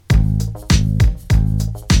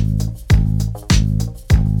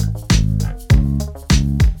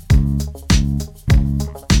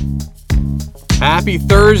Happy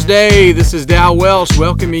Thursday. This is Dow Welsh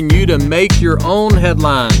welcoming you to Make Your Own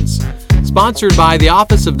Headlines. Sponsored by the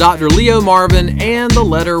Office of Dr. Leo Marvin and the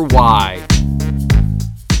letter Y.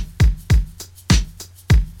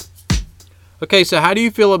 Okay, so how do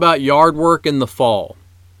you feel about yard work in the fall?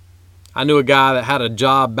 I knew a guy that had a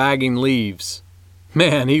job bagging leaves.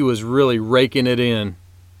 Man, he was really raking it in.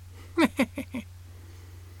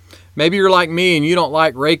 Maybe you're like me and you don't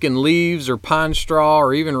like raking leaves or pine straw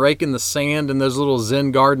or even raking the sand in those little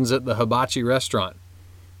Zen gardens at the hibachi restaurant.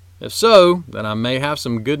 If so, then I may have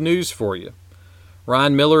some good news for you.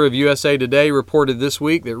 Ryan Miller of USA Today reported this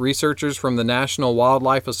week that researchers from the National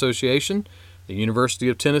Wildlife Association, the University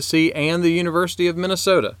of Tennessee, and the University of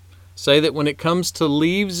Minnesota say that when it comes to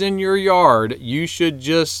leaves in your yard, you should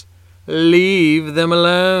just leave them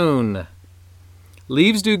alone.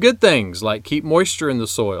 Leaves do good things like keep moisture in the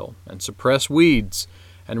soil and suppress weeds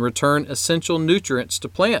and return essential nutrients to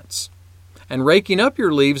plants. And raking up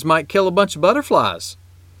your leaves might kill a bunch of butterflies.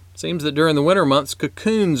 It seems that during the winter months,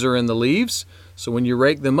 cocoons are in the leaves, so when you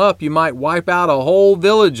rake them up, you might wipe out a whole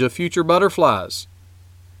village of future butterflies.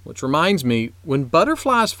 Which reminds me, when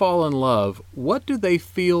butterflies fall in love, what do they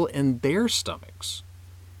feel in their stomachs?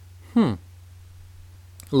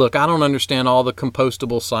 Look, I don't understand all the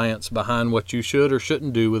compostable science behind what you should or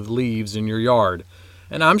shouldn't do with leaves in your yard,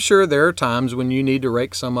 and I'm sure there are times when you need to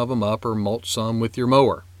rake some of them up or mulch some with your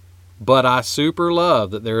mower. But I super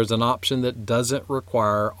love that there is an option that doesn't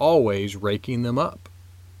require always raking them up.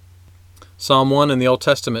 Psalm 1 in the Old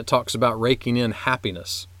Testament talks about raking in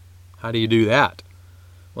happiness. How do you do that?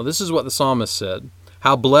 Well, this is what the psalmist said.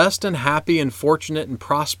 How blessed and happy and fortunate and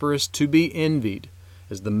prosperous to be envied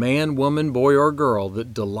is the man, woman, boy, or girl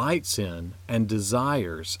that delights in and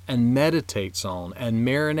desires and meditates on and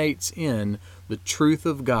marinates in the truth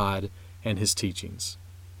of God and His teachings.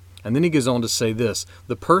 And then he goes on to say this,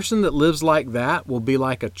 the person that lives like that will be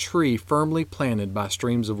like a tree firmly planted by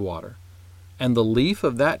streams of water, and the leaf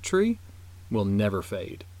of that tree will never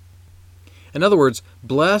fade. In other words,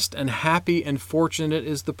 blessed and happy and fortunate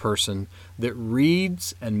is the person that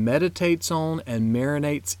reads and meditates on and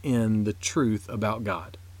marinates in the truth about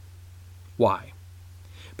God. Why?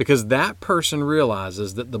 Because that person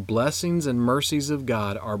realizes that the blessings and mercies of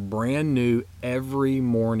God are brand new every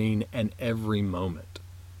morning and every moment.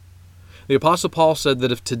 The Apostle Paul said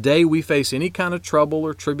that if today we face any kind of trouble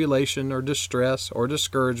or tribulation or distress or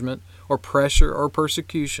discouragement or pressure or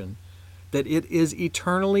persecution, that it is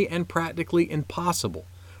eternally and practically impossible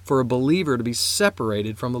for a believer to be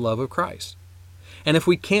separated from the love of Christ. And if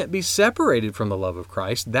we can't be separated from the love of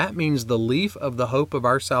Christ, that means the leaf of the hope of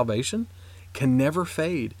our salvation can never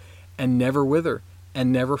fade and never wither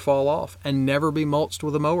and never fall off and never be mulched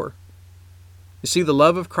with a mower. You see, the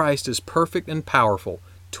love of Christ is perfect and powerful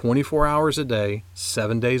 24 hours a day,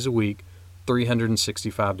 7 days a week,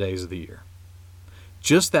 365 days of the year.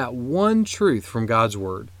 Just that one truth from God's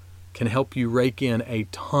Word can help you rake in a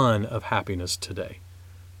ton of happiness today.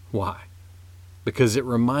 Why? Because it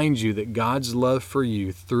reminds you that God's love for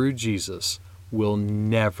you through Jesus will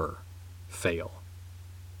never fail.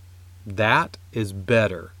 That is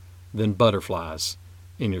better than butterflies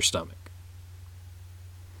in your stomach.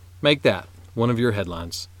 Make that one of your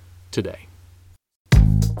headlines today.